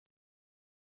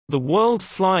The World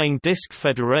Flying Disc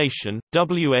Federation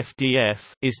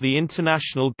 (WFDF) is the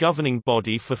international governing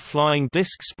body for flying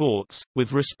disc sports,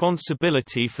 with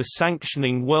responsibility for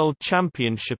sanctioning world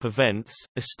championship events,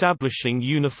 establishing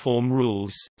uniform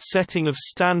rules, setting of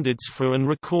standards for and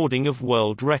recording of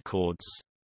world records.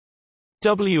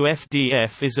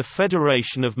 WFDF is a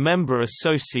federation of member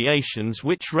associations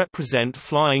which represent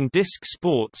flying disc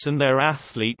sports and their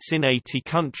athletes in 80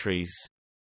 countries.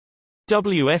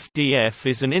 WFDF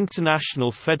is an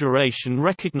international federation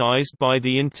recognized by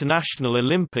the International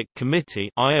Olympic Committee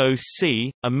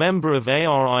 (IOC), a member of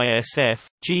ARISF,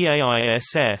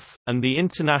 GAISF, and the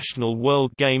International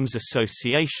World Games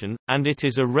Association, and it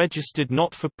is a registered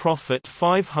not-for-profit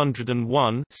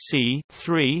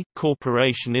 501(c)(3)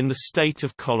 corporation in the state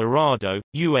of Colorado,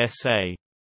 USA.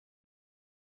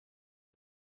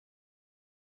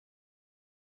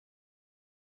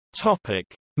 Topic: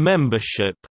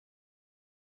 Membership.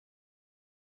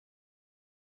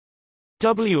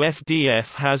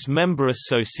 WFDF has member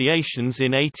associations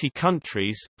in 80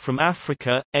 countries, from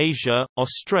Africa, Asia,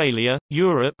 Australia,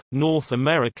 Europe, North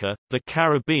America, the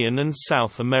Caribbean and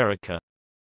South America.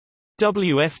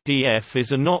 WFDF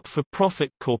is a not-for-profit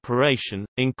corporation,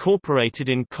 incorporated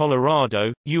in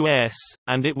Colorado, U.S.,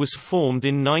 and it was formed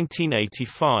in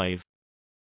 1985.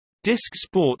 Disc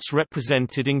sports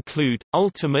represented include,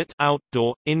 ultimate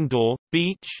outdoor, indoor,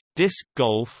 beach, disc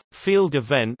golf, field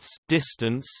events,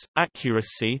 distance,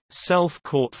 accuracy,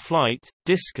 self-court flight,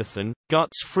 discathon,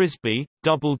 guts frisbee,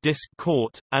 double disc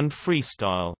court, and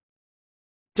freestyle.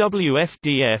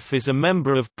 WFDF is a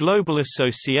member of Global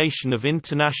Association of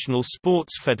International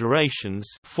Sports Federations,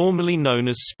 formerly known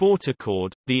as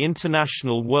SportAccord, the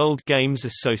International World Games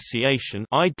Association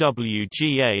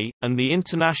 (IWGA), and the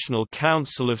International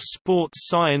Council of Sports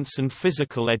Science and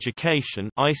Physical Education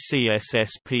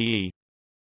 (ICSSPE).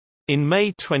 In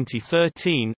May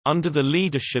 2013, under the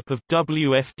leadership of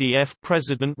WFDF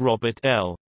President Robert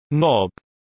L. Nob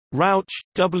Rauch,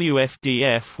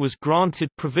 WFDF was granted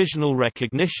provisional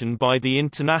recognition by the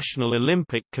International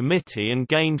Olympic Committee and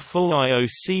gained full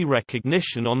IOC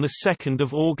recognition on 2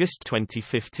 August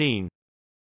 2015.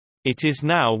 It is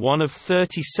now one of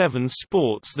 37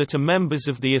 sports that are members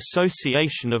of the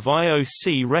Association of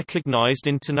IOC-recognized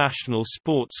international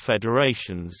sports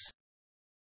federations.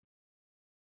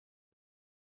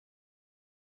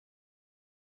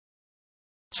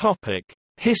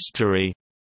 History.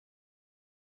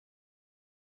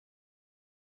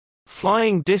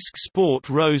 Flying disc sport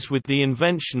rose with the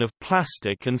invention of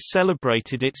plastic and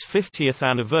celebrated its 50th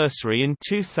anniversary in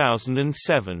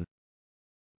 2007.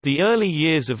 The early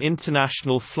years of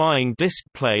international flying disc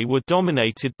play were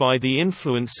dominated by the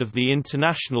influence of the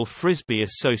International Frisbee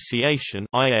Association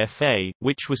 (IFA),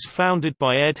 which was founded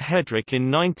by Ed Hedrick in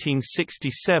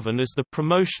 1967 as the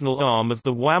promotional arm of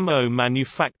the WAMO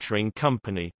Manufacturing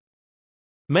Company.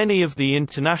 Many of the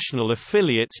international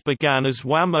affiliates began as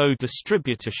WAMO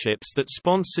distributorships that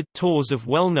sponsored tours of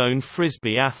well-known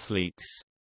Frisbee athletes.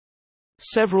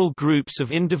 Several groups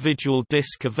of individual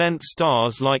disc event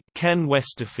stars like Ken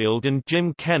Westerfield and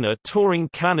Jim Kenner touring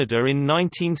Canada in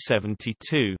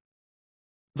 1972.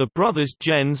 The brothers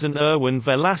Jens and Erwin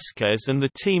Velasquez and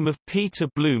the team of Peter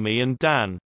Blumey and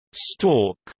Dan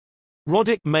Stork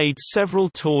Roddick made several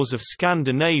tours of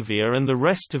Scandinavia and the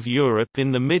rest of Europe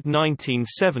in the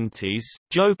mid-1970s.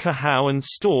 Joe Cahow and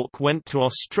Stork went to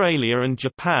Australia and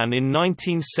Japan in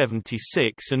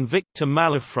 1976, and Victor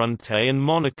Malafronte and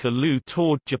Monica Liu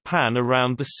toured Japan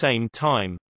around the same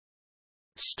time.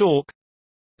 Stork,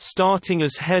 starting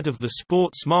as head of the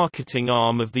sports marketing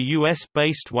arm of the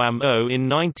US-based WAMO in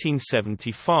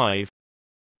 1975,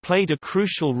 played a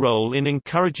crucial role in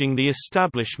encouraging the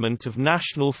establishment of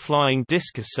national flying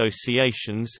disc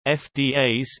associations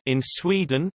 (FDAs) in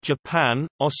Sweden, Japan,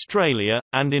 Australia,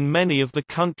 and in many of the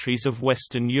countries of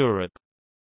Western Europe.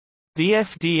 The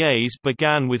FDAs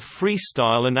began with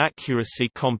freestyle and accuracy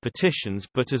competitions,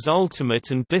 but as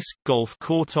ultimate and disc golf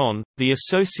caught on, the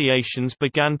associations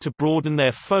began to broaden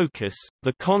their focus.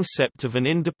 The concept of an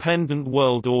independent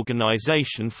world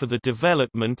organization for the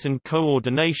development and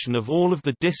coordination of all of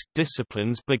the disc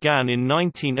disciplines began in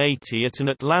 1980 at an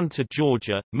Atlanta,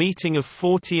 Georgia, meeting of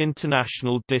 40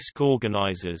 international disc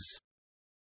organizers.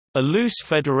 A loose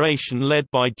federation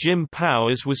led by Jim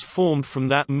Powers was formed from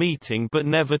that meeting but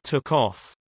never took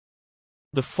off.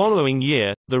 The following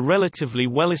year, the relatively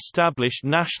well-established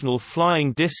National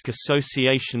Flying Disc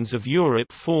Associations of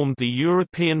Europe formed the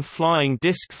European Flying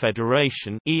Disc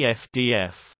Federation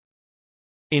 (EFDF).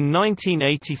 In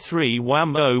 1983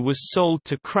 WAMO was sold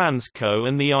to Kransco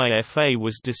and the IFA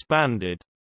was disbanded.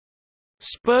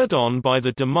 Spurred on by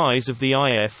the demise of the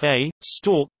IFA,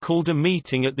 Stork called a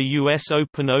meeting at the U.S.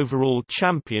 Open Overall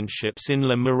Championships in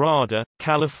La Mirada,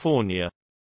 California.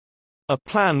 A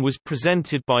plan was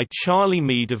presented by Charlie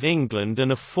Mead of England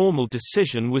and a formal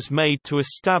decision was made to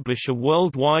establish a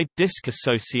worldwide disc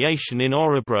association in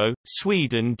Örebro,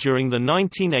 Sweden during the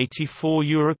 1984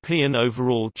 European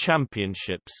Overall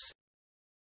Championships.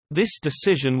 This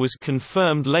decision was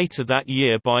confirmed later that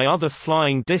year by other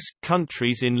flying disc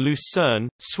countries in Lucerne,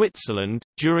 Switzerland,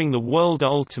 during the World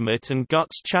Ultimate and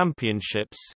Guts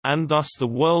Championships, and thus the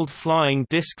World Flying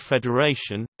Disc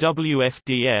Federation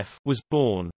 (WFDF) was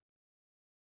born.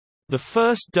 The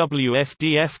first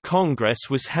WFDF Congress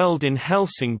was held in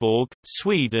Helsingborg,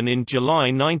 Sweden in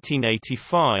July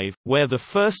 1985, where the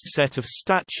first set of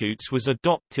statutes was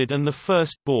adopted and the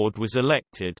first board was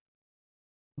elected.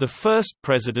 The first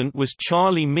president was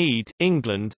Charlie Mead,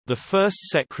 England, the first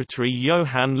secretary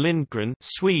Johan Lindgren,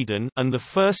 Sweden, and the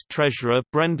first treasurer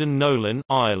Brendan Nolan,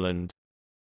 Ireland.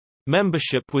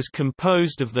 Membership was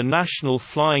composed of the National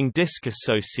Flying Disc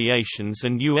Associations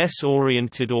and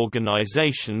U.S.-oriented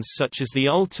organizations such as the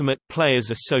Ultimate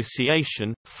Players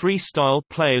Association, Freestyle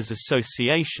Players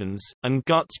Associations, and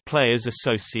Guts Players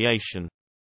Association.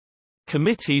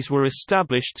 Committees were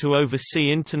established to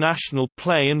oversee international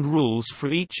play and rules for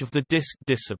each of the disc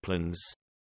disciplines.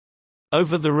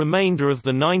 Over the remainder of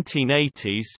the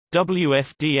 1980s,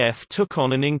 WFDF took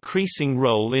on an increasing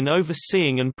role in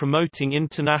overseeing and promoting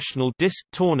international disc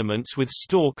tournaments with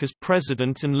Stork as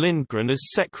president and Lindgren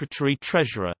as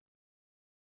secretary-treasurer.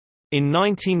 In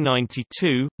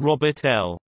 1992, Robert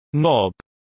L. Knob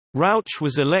Rauch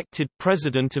was elected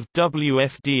president of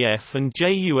WFDF and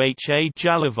Juha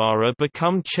Jalavara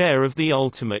become chair of the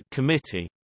Ultimate Committee.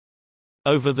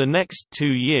 Over the next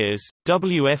 2 years,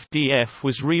 WFDF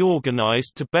was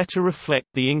reorganized to better reflect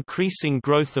the increasing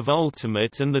growth of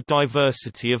Ultimate and the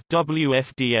diversity of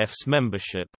WFDF's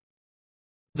membership.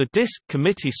 The DISC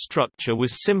committee structure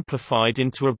was simplified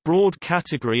into a broad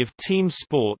category of team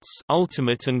sports,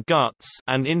 Ultimate and Guts,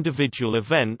 and individual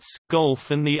events,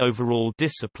 golf and the overall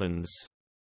disciplines.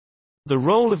 The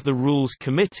role of the Rules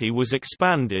Committee was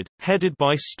expanded, headed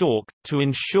by Stork, to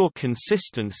ensure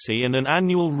consistency, and an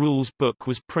annual rules book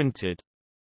was printed.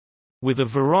 With a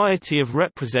variety of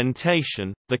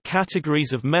representation, the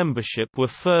categories of membership were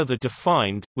further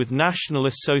defined, with national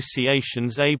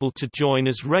associations able to join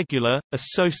as regular,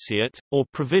 associate, or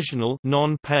provisional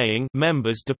non-paying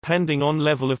members depending on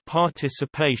level of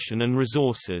participation and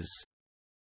resources.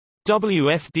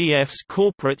 WFDF's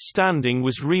corporate standing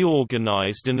was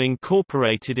reorganized and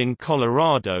incorporated in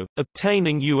Colorado,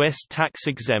 obtaining U.S.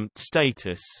 tax-exempt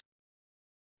status.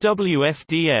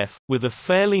 WFDF, with a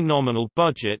fairly nominal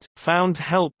budget, found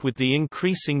help with the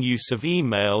increasing use of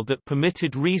email that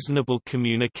permitted reasonable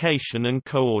communication and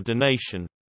coordination.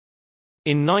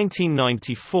 In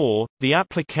 1994, the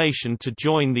application to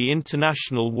join the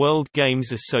International World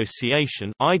Games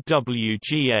Association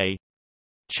 (IWGA),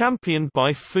 championed by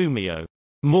Fumio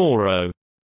Moro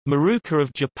Maruka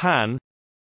of Japan,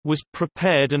 was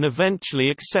prepared and eventually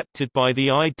accepted by the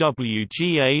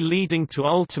IWGA, leading to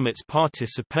Ultimate's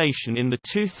participation in the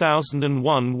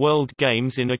 2001 World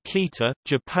Games in Akita,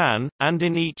 Japan, and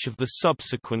in each of the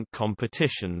subsequent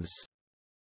competitions.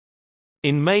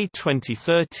 In May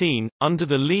 2013, under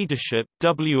the leadership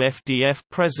WFDF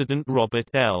President Robert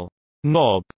L.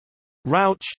 Knob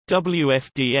Rauch,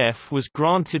 WFDF was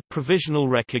granted provisional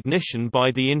recognition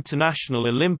by the International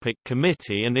Olympic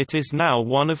Committee, and it is now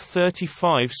one of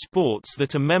 35 sports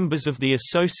that are members of the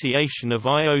Association of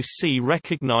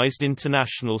IOC-recognized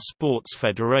international sports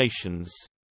federations.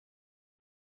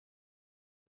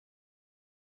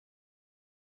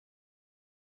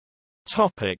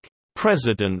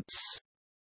 Presidents.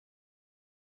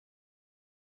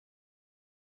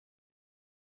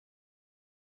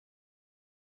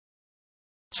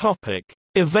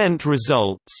 Event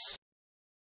results.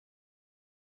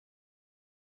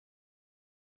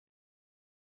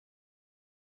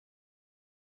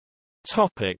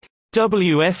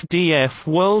 WFDF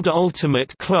World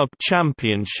Ultimate Club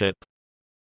Championship.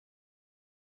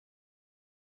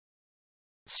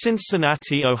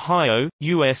 Cincinnati, Ohio,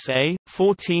 USA,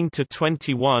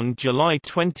 14–21 July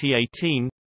 2018.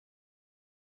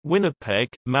 Winnipeg,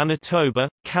 Manitoba,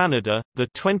 Canada, the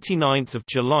 29th of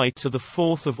July to the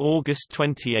 4th of August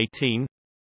 2018.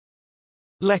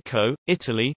 Lecco,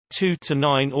 Italy,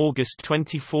 2–9 August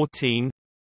 2014.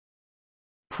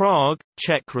 Prague,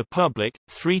 Czech Republic,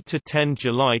 3–10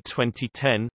 July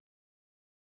 2010.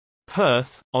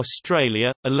 Perth,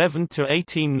 Australia,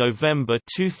 11–18 November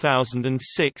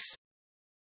 2006.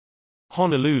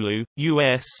 Honolulu,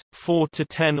 U.S.,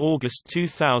 4–10 August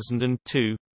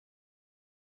 2002.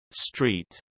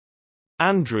 Street.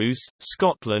 Andrews,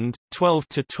 Scotland,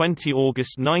 12–20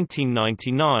 August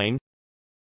 1999.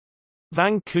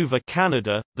 Vancouver,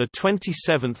 Canada, the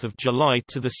 27th of July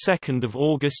to the 2nd of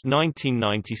August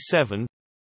 1997.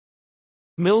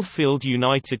 Millfield,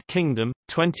 United Kingdom,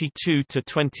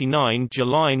 22–29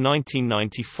 July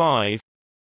 1995.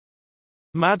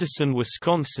 Madison,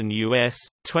 Wisconsin, U.S.,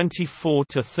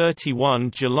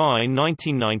 24–31 July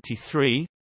 1993.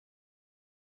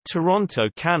 Toronto,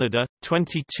 Canada,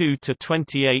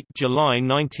 22–28 July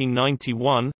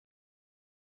 1991.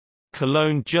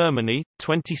 Cologne, Germany,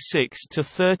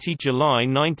 26–30 July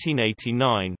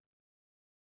 1989.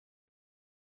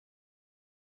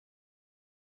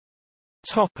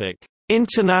 Topic: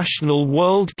 International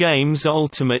World Games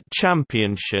Ultimate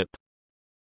Championship.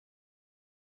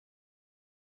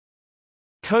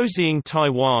 Kaohsiung,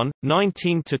 Taiwan,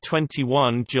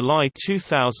 19–21 July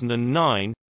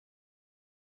 2009.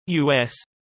 US,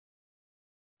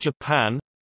 Japan,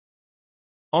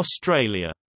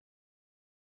 Australia.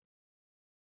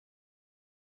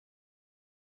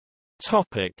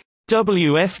 Topic: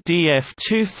 WFDF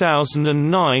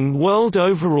 2009 World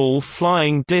Overall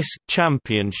Flying Disc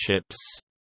Championships.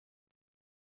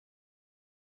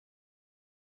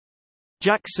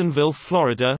 Jacksonville,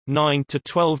 Florida,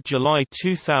 9–12 July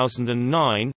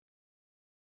 2009.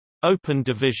 Open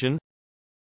Division.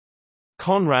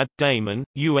 Conrad Damon,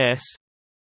 U.S.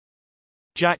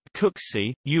 Jack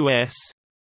Cooksey, U.S.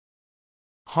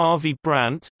 Harvey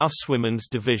Brandt, US Women's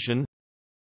Division.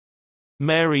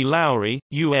 Mary Lowry,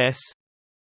 U.S.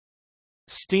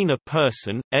 Stina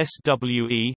Persson,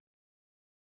 SWE.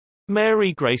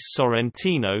 Mary Grace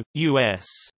Sorrentino, U.S.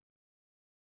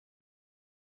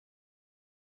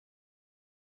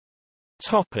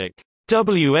 Topic: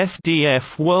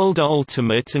 WFDF World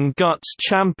Ultimate and Guts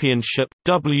Championship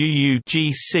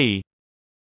WUGC.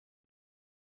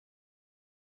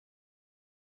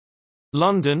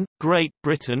 London, Great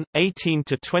Britain,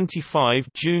 18–25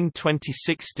 June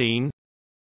 2016.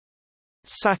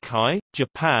 Sakai,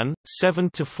 Japan,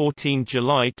 7–14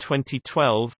 July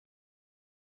 2012.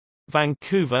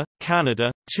 Vancouver,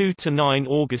 Canada, 2–9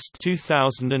 August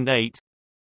 2008.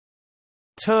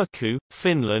 Turku,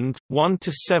 Finland,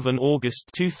 1–7 August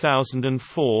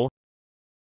 2004.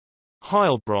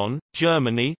 Heilbronn,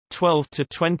 Germany,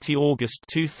 12–20 August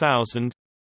 2000.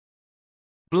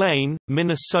 Blaine,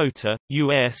 Minnesota,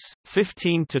 U.S.,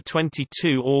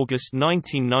 15–22 August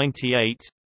 1998.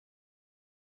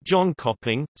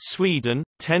 Jönköping, Sweden,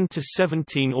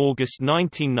 10–17 August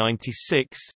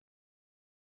 1996.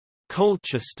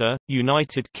 Colchester,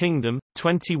 United Kingdom,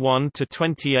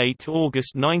 21–28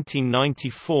 August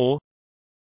 1994.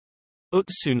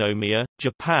 Utsunomiya,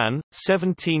 Japan,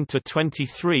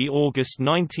 17–23 August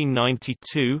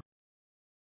 1992.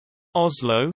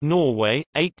 Oslo, Norway,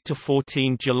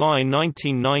 8–14 July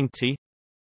 1990.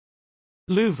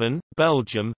 Leuven,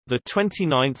 Belgium, the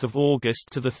 29th of August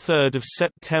to the 3rd of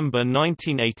September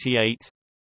 1988.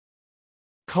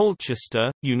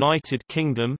 Colchester, United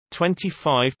Kingdom,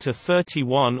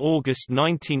 25–31 August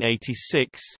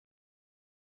 1986.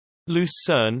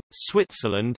 Lucerne,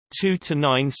 Switzerland,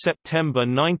 2–9 September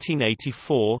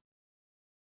 1984.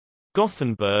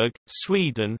 Gothenburg,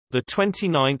 Sweden, the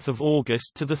 29th of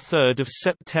August to the 3rd of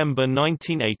September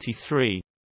 1983.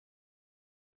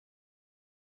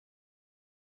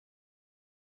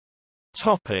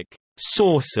 Topic: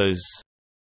 Sources.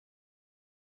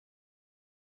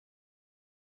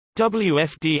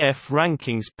 WFDF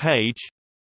rankings page.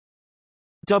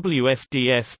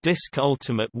 WFDF Disc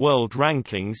Ultimate World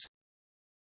Rankings.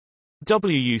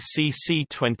 WUGC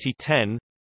 2010.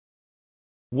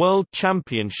 World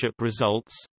Championship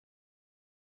results.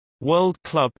 World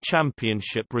Club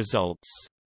Championship results.